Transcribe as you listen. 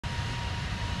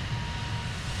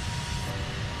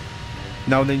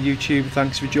Now then YouTube,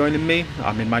 thanks for joining me.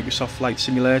 I'm in Microsoft Flight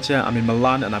Simulator, I'm in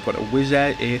Milan and I've got a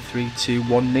WizzAir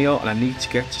a321 Neo and I need to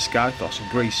get to Skiathos in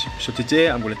Greece. So today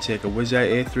I'm going to take a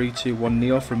WizzAir a321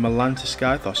 Neo from Milan to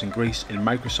Skiathos in Greece in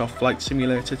Microsoft Flight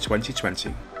Simulator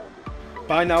 2020.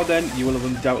 By now then, you will have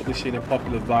undoubtedly seen a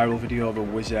popular viral video of a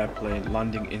WizzAir plane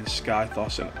landing in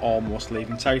Skiathos and almost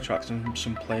leaving tyre tracks on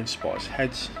some plane spotters'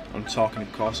 heads. I'm talking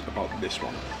of course about this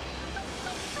one.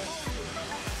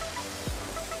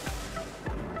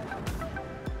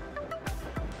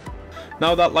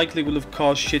 Now that likely will have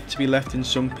caused shit to be left in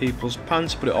some people's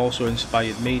pants, but it also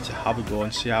inspired me to have a go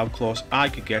and see how close I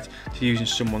could get to using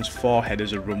someone's forehead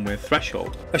as a runway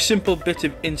threshold. A simple bit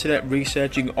of internet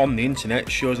researching on the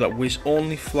internet shows that Wizz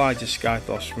only fly to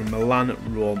Skiathos from Milan,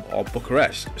 Rome or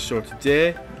Bucharest. So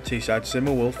today, T-Side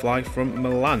Simmer will fly from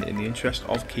Milan in the interest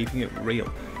of keeping it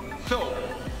real. So,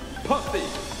 Puffy,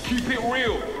 keep it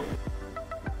real!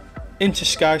 Into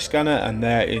Skyscanner, and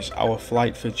there is our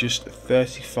flight for just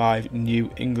 35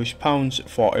 new English pounds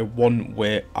for a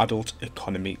one-way adult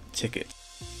economy ticket.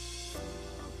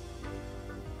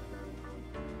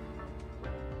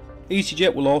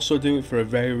 EasyJet will also do it for a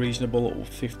very reasonable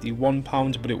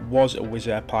 £51, but it was a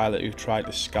WizzAir pilot who tried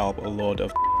to scalp a load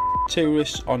of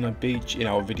tourists on a beach in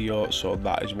our video, so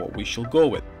that is what we shall go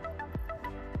with.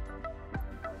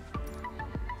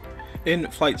 In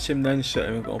Flight Sim then,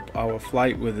 setting up our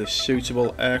flight with a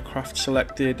suitable aircraft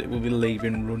selected, we'll be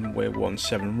leaving runway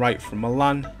 17 right from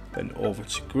Milan, then over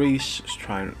to Greece. Let's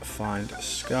try and find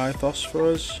Skiathos for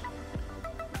us.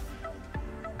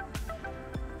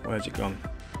 Where's it gone?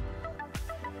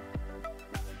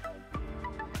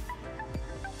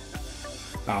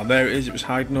 Ah, there it is, it was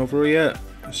hiding over here.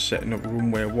 Setting up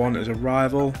runway 1 as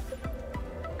arrival.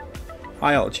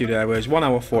 High altitude airways, 1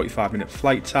 hour 45 minute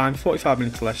flight time, 45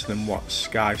 minutes less than what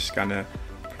Skyscanner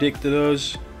predicted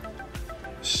us.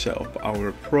 Set up our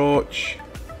approach,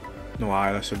 no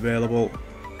ILS available.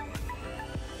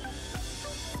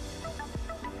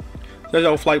 There's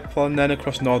our flight plan then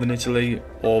across northern Italy,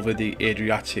 over the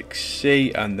Adriatic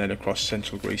Sea and then across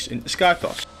central Greece into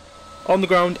Skiathos. On the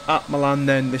ground at Milan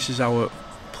then, this is our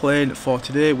plane for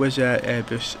today, WizzAir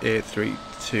Airbus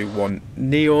A321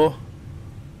 Neo.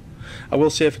 I will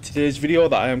say for today's video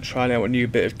that I am trying out a new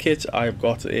bit of kit. I've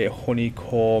got a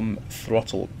Honeycomb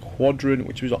Throttle Quadrant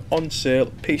which was on sale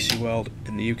at PC World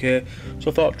in the UK,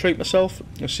 so I thought I'd treat myself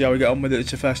and see how we get on with it.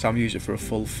 It's the first time I've used it for a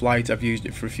full flight. I've used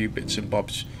it for a few bits and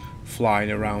bobs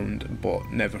flying around, but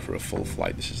never for a full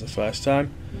flight. This is the first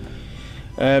time.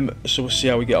 So we'll see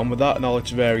how we get on with that and all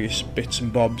its various bits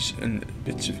and bobs and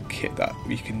bits of kit that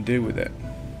we can do with it.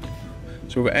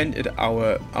 So we've entered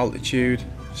our altitude,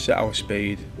 set our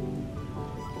speed,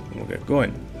 and we'll get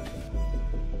going.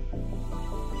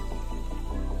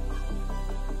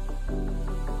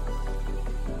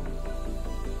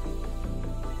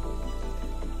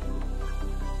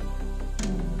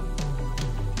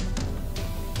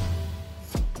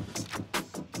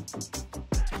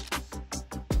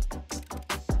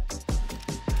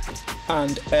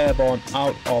 And airborne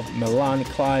out of Milan,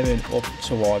 climbing up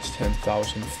towards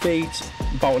 10,000 feet.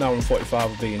 About an hour and 45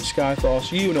 will be in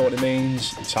Skiathos. You know what it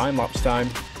means, time lapse time.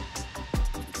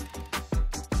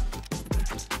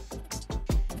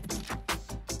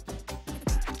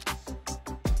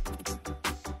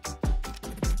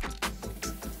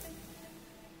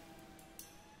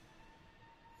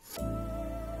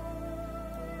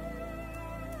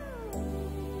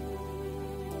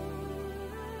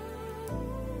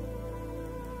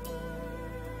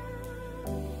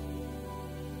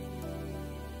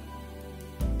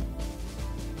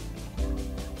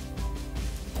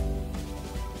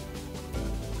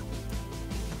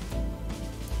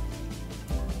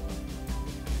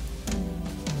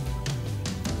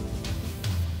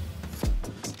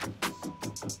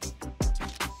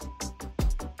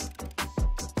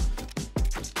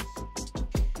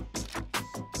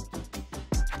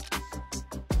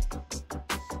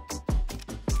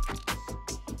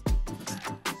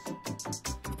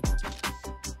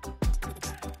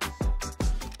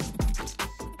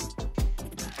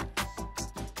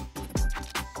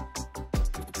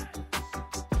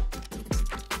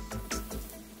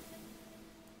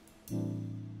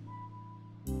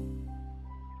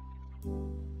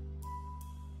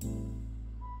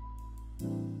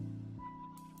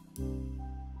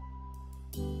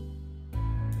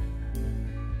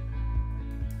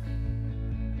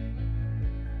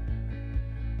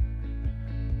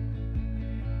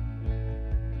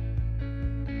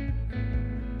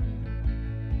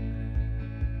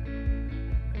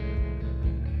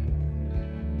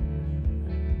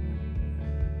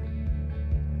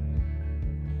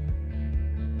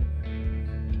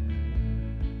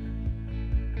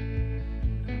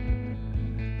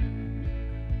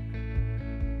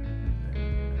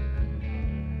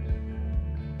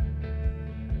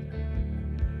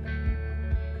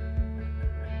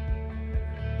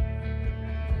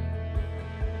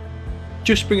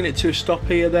 Just bringing it to a stop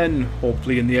here then,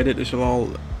 hopefully in the edit this will all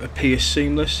appear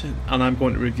seamless, and I'm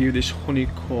going to review this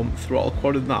Honeycomb Throttle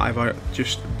Quadrant that I've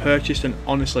just purchased, and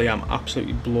honestly I'm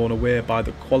absolutely blown away by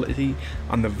the quality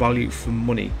and the value for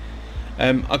money.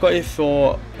 I got it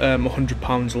for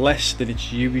 £100 less than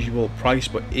its usual price,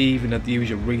 but even at the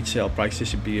usual retail price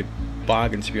this would be a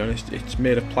bargain, to be honest. It's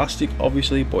made of plastic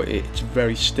obviously, but it's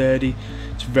very sturdy,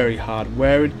 it's very hard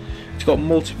wearing. It's got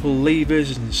multiple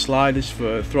levers and sliders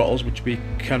for throttles which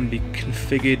can be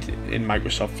configured in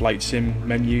Microsoft Flight Sim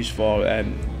menus for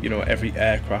you know, every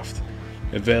aircraft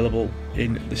available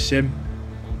in the sim.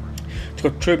 It's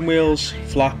got trim wheels,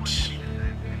 flaps,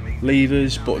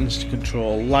 levers, buttons to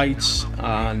control lights,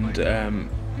 and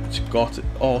it's got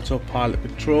autopilot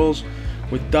controls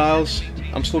with dials.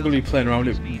 I'm still going to be playing around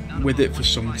with it for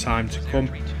some time to come.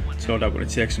 It's no doubt going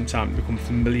to take some time to become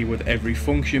familiar with every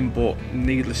function, but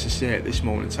needless to say at this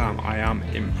moment in time I am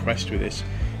impressed with this.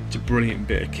 It's a brilliant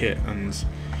bit of kit, and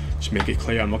just make it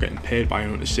clear I'm not getting paid by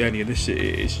anyone to say any of this, it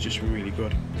is just really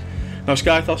good. Now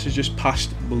Skiathos is just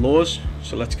past below us,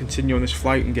 so let's continue on this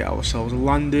flight and get ourselves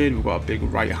landed. We've got a big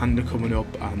right hander coming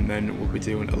up, and then we'll be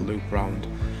doing a loop round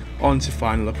on to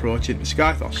final approach into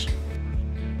Skiathos.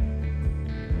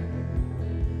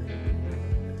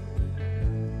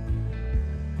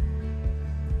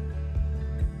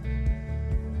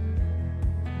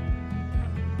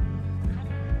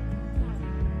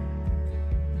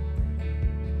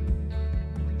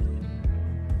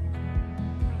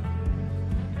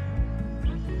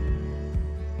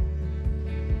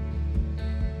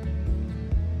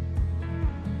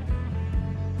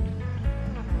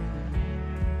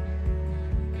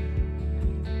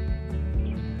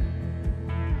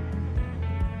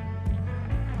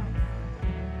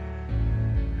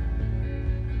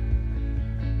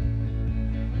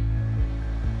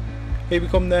 Here we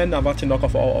come then. I've had to knock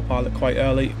off autopilot quite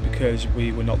early because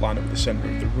we were not lined up with the centre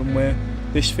of the runway.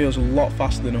 This feels a lot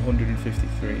faster than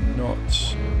 153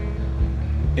 knots.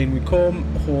 In we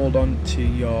come, hold on to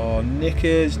your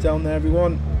knickers down there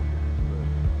everyone.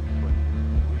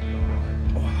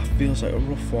 Oh, that feels like a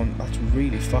rough one, that's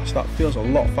really fast, that feels a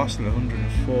lot faster than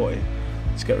 140.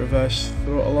 Let's get reverse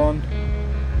throttle on.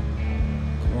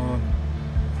 Come on,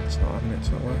 it's not having it,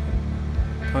 it's not working.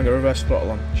 Can't get reverse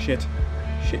throttle on, shit.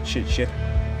 Shit.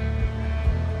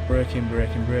 Braking.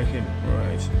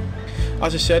 Right.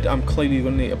 As I said, I'm clearly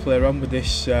going to need to play around with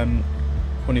this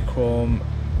Honeycomb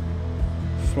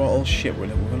throttle. Shit, we're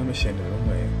going to miss the end of the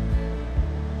runway.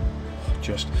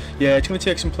 Yeah, it's going to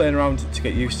take some playing around to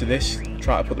get used to this.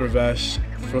 Try to put the reverse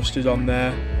thrusters on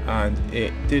there, and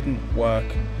it didn't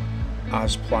work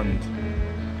as planned.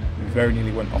 We very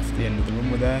nearly went off the end of the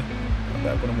runway there, and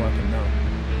they're going to work now.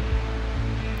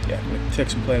 Yeah, I'm going to take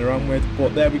some playing around with,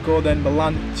 but there we go then,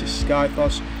 Milan to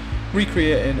Skiathos,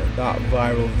 recreating that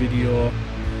viral video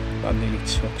that nearly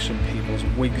took some people's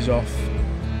wigs off.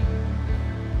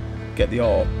 Get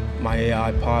my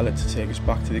AI pilot to take us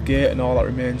back to the gate, and all that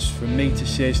remains for me to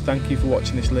say is thank you for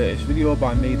watching this latest video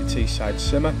by me, the T-Side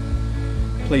Simmer.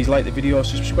 Please like the video,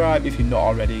 subscribe if you're not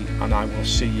already, and I will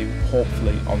see you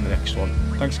hopefully on the next one.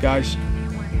 Thanks guys.